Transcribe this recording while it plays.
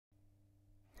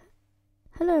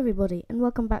Hello everybody and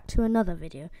welcome back to another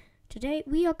video. Today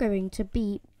we are going to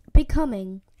be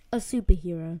becoming a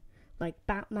superhero like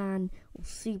Batman or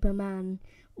Superman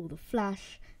or the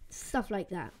Flash, stuff like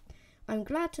that. I'm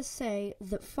glad to say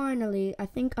that finally I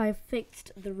think I've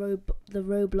fixed the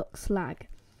Roblox lag,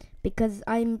 because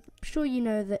I'm sure you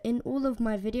know that in all of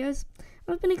my videos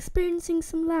I've been experiencing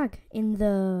some lag in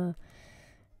the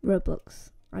Roblox.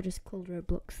 I just called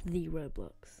Roblox the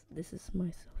Roblox. This is my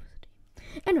self-esteem.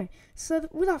 Anyway, so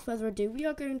without further ado, we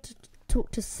are going to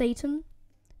talk to Satan.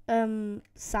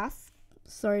 Sath.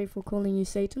 Sorry for calling you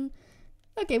Satan.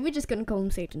 Okay, we're just going to call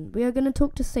him Satan. We are going to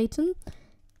talk to Satan.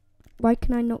 Why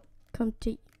can I not come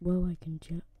to... Well, I can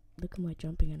jump. Look at my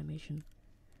jumping animation.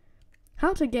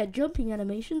 How to get jumping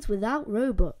animations without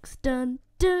Robux. Dun,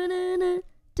 dun, dun, dun,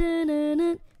 dun, dun,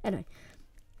 dun. Anyway.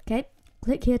 Okay,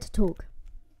 click here to talk.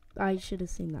 I should have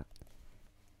seen that.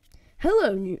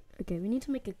 Hello, new... Okay, we need to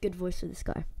make a good voice for this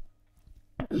guy.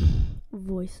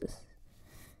 Voices.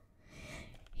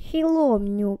 Hello,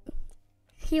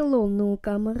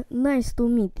 newcomer. Nice to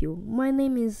meet you. My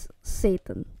name is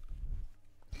Satan.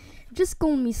 Just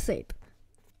call me Satan.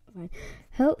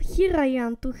 Here I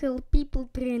am to help people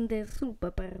train their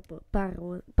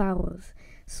superpowers.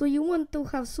 So you want to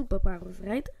have superpowers,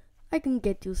 right? I can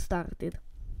get you started.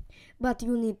 But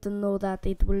you need to know that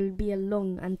it will be a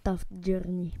long and tough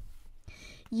journey.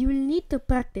 You will need to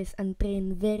practice and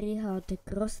train very hard to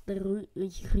cross the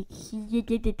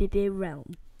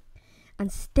realm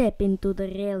and step into the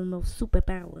realm of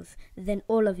superpowers. Then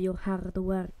all of your hard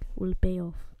work will pay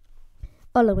off.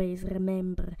 Always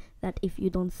remember that if you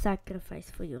don't sacrifice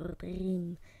for your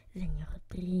dream, then your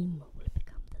dream will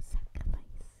become the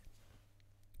sacrifice.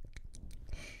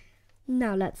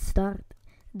 Now let's start.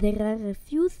 There are a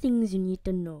few things you need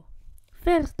to know.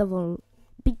 First of all,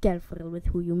 be careful with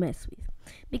who you mess with,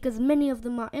 because many of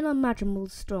them are unimaginably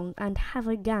strong and have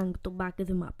a gang to back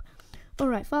them up.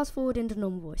 Alright, fast forward into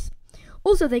normal voice.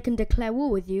 Also, they can declare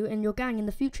war with you and your gang in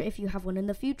the future if you have one in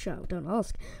the future. Don't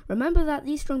ask. Remember that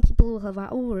these strong people will have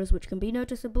auras which can be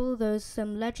noticeable. There's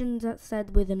some legends that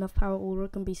said with enough power aura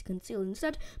can be concealed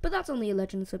instead, but that's only a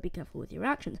legend, so be careful with your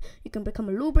actions. You can become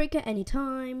a lawbreaker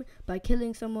anytime by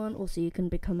killing someone. Also, you can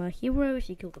become a hero if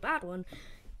you kill the bad one.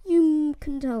 You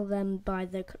can tell them by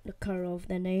the color of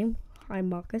their name. Hi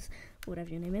Marcus,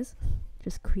 whatever your name is.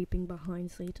 Just creeping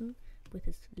behind Satan with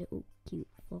his little cute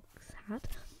fox hat.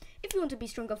 If you want to be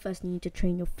stronger, first you need to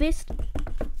train your fist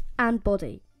and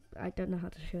body. I don't know how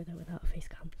to show that without a face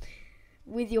cam.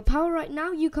 With your power right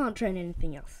now, you can't train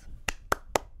anything else.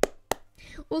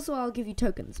 Also, I'll give you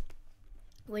tokens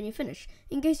when you finish.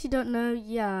 In case you don't know,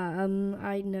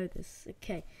 I know this.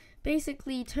 Okay,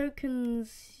 basically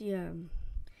tokens,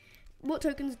 what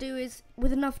tokens do is,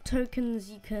 with enough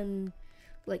tokens you can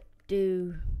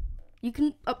you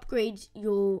can upgrade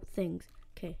your things.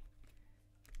 Okay.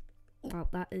 Wow,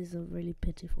 that is a really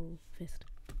pitiful fist.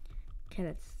 Okay,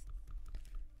 let's...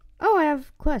 Oh, I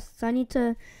have quests. I need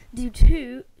to do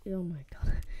 2. Oh my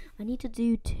god. I need to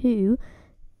do 2.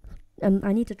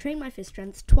 I need to train my fist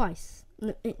strengths twice.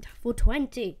 For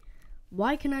 20.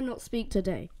 Why can I not speak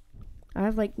today? I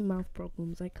have mouth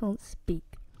problems. I can't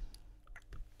speak.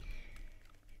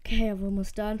 Okay, I've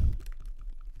almost done.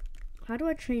 How do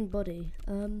I train body?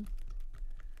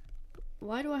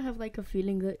 Why do I have a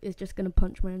feeling that it's just gonna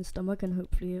punch my own stomach and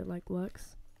hopefully it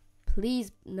works?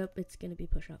 Please, nope, it's gonna be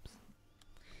push-ups.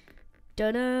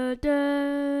 Dun dun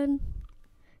dun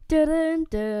dun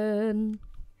dun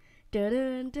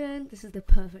dun dun. This is the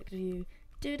perfect view.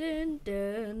 Dun dun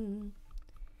dun.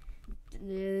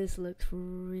 This looks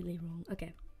really wrong.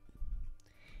 Okay.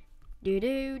 Do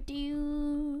do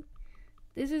do.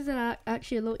 This is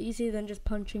actually a lot easier than just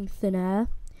punching thin air,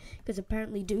 because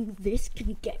apparently doing this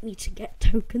can get me to get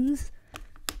tokens.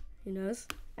 Who knows?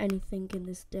 Anything in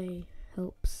this day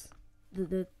helps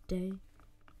the day.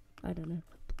 I don't know.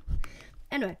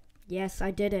 Anyway, yes,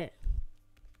 I did it.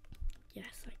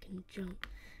 Yes, I can jump.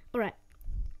 Alright.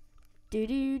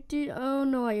 Oh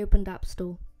no, I opened App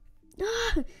Store.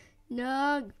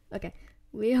 No. Okay,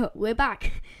 we're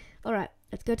back. Alright,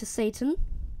 let's go to Satan.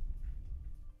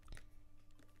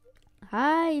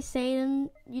 Hi, Satan.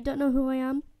 You don't know who I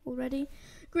am already?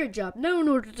 Great job. Now, in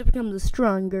order to become the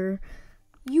stronger,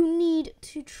 you need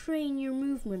to train your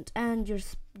movement and your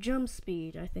jump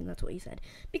speed. I think that's what he said.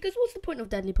 Because what's the point of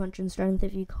deadly punch and strength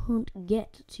if you can't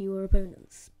get to your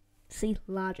opponents? See?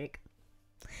 Logic.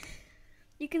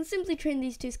 You can simply train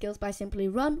these 2 skills by simply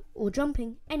run or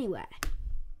jumping anywhere.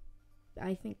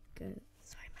 I think...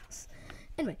 sorry, mouse.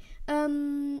 Anyway,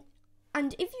 and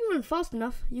if you run fast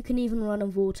enough, you can even run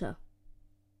on water.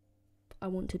 I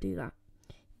want to do that.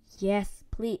 Yes,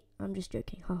 please. I'm just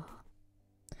joking.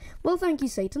 Well, thank you,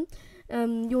 Satan.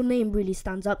 Your name really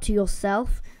stands up to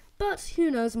yourself, but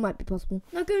who knows, it might be possible.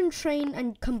 Now go and train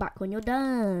and come back when you're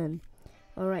done.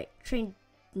 Alright, train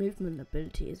movement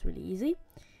ability is really easy.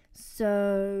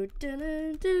 So,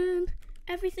 dun,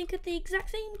 everything at the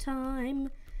exact same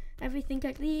time. Everything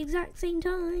at the exact same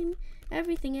time.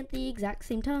 Everything at the exact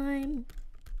same time.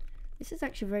 This is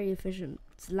actually very efficient.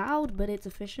 It's loud, but it's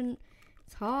efficient.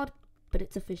 It's hard, but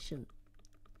it's efficient.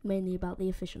 Mainly about the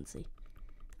efficiency.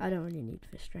 I don't really need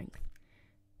for strength.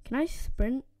 Can I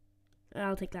sprint?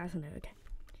 I'll take that as a no, okay.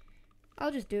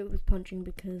 I'll just do it with punching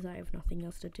because I have nothing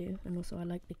else to do. And also I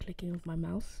like the clicking of my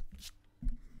mouse.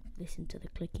 Listen to the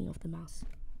clicking of the mouse.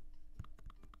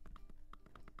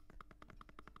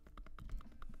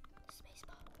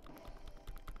 Spacebar.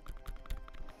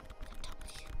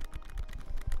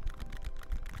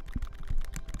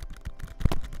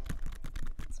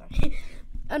 Sorry.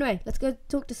 Anyway, let's go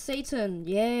talk to Satan.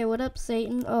 Yeah, what up,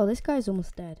 Satan? Oh, this guy's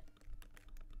almost dead.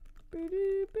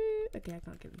 Okay, I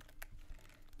can't kill him.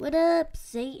 What up,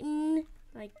 Satan?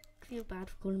 I feel bad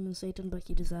for calling him Satan, but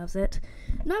he deserves it.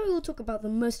 Now we will talk about the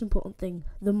most important thing,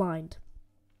 the mind.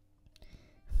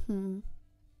 Am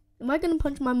I gonna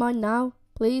punch my mind now?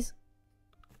 Please?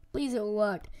 Please, it'll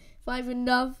work. If I have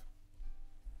enough,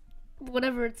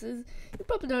 whatever it is. You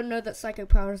probably don't know that psychic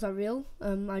powers are real.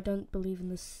 I don't believe in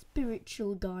the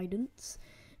spiritual guidance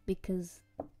because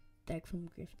they're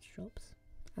from gift shops,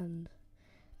 and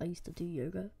I used to do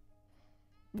yoga.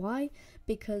 Why?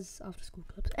 Because after school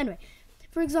clubs. Anyway,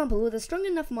 for example, with a strong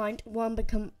enough mind, one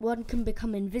can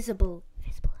become invisible.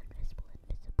 Invisible.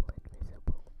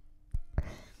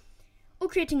 Or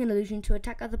creating an illusion to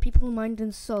attack other people, mind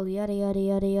and soul. Yada yada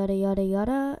yada yada yada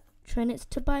yada. Train it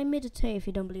to buy meditate if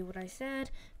you don't believe what I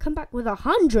said. Come back with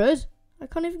 100? I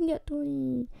can't even get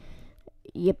 20.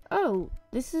 Yep. Oh,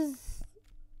 this is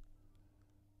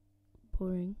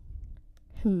boring.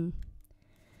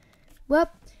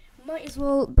 Well, might as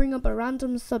well bring up a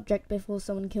random subject before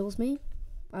someone kills me.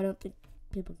 I don't think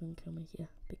people can kill me here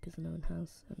because no one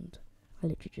has, and I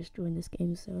literally just joined this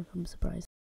game, so I'm surprised.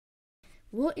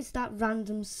 What is that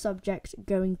random subject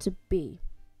going to be?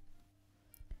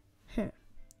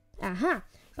 Aha!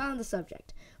 Found the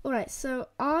subject. Alright, so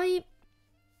I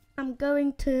am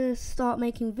going to start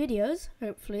making videos,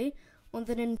 hopefully, on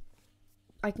the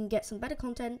I can get some better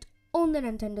content on the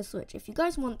Nintendo Switch. If you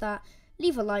guys want that,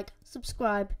 leave a like,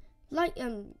 subscribe,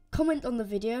 comment on the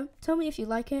video, tell me if you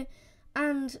like it,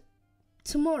 and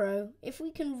tomorrow, if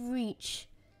we can reach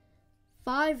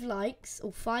 5 likes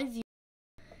or 5 views,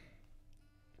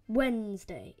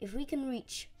 Wednesday, if we can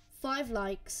reach 5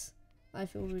 likes, I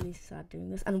feel really sad doing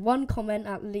this, and 1 comment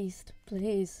at least,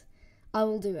 please, I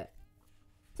will do it.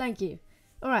 Thank you.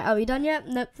 Alright, are we done yet?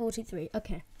 Nope, 43.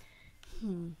 Okay. Try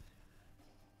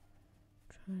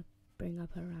to bring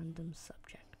up a random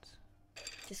subject.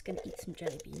 Just gonna eat some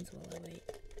jelly beans while I wait.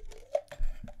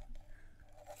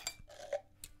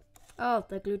 Oh,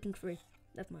 they're gluten-free.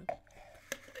 Never mind.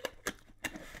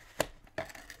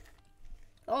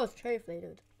 Oh, it's cherry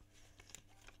flavored.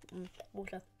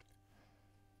 Water.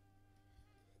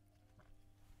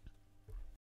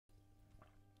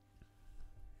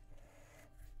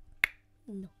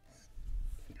 No.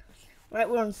 Right,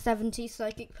 we're on 70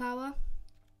 psychic power.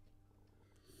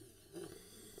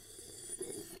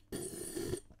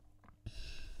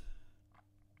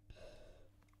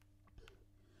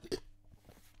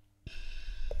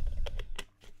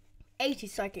 $80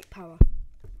 psychic power.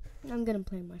 I'm gonna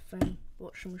play my phone,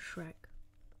 watch some Shrek.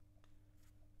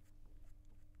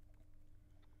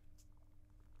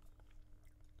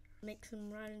 Make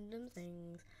some random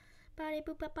things. Oh,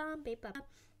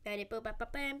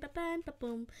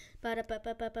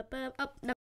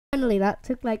 no. Finally, that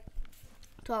took like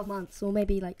 12 months or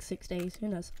maybe like 6 days, who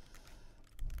knows.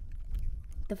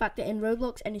 The fact that in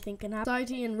Roblox anything can happen.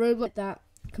 Society in Roblox that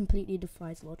completely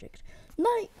defies logic.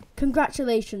 No,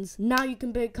 congratulations, now you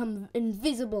can become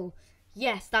invisible.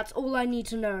 Yes, that's all I need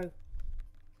to know.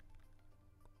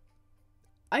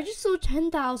 I just saw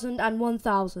 10,000 and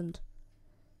 1,000.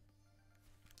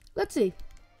 Let's see.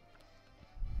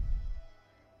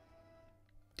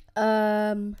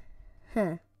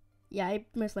 Yeah, I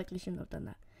most likely shouldn't have done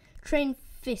that. Train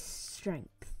fist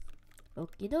strength.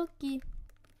 Okie dokie.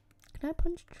 Can I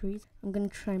punch trees? I'm gonna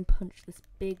try and punch this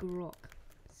big rock.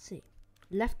 Let's see.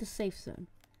 Left the safe zone.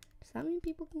 Does that mean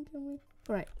people can kill me?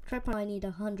 Alright, try punch. I need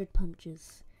 100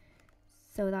 punches.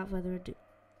 So without further ado.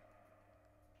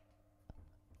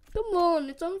 Come on,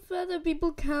 it's unfair that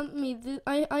people camp me.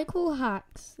 I call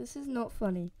hacks. This is not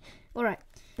funny. Alright,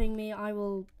 me, I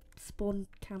will spawn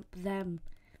camp them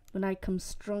when I come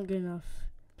strong enough.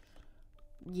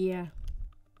 Yeah.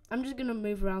 I'm just gonna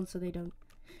move around so they don't.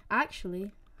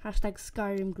 Actually, hashtag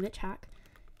Skyrim glitch hack.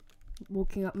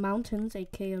 Walking up mountains,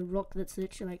 aka a rock that's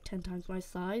literally like 10 times my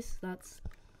size. That's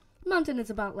mountain is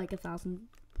about like 10,000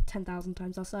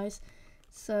 times our size.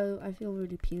 So I feel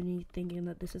really puny thinking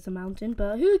that this is a mountain,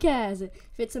 but who cares? If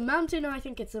it's a mountain, I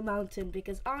think it's a mountain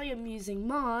because I am using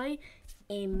my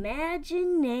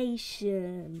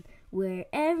imagination, where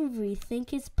everything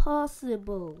is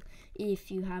possible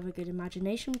if you have a good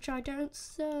imagination, which I don't.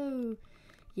 So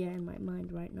yeah, in my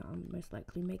mind right now, I'm most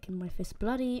likely making my fist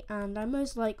bloody, and I'm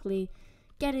most likely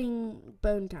getting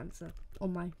bone cancer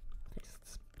on my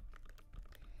fists.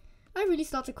 I really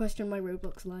start to question my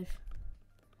Roblox life.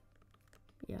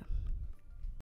 Yeah.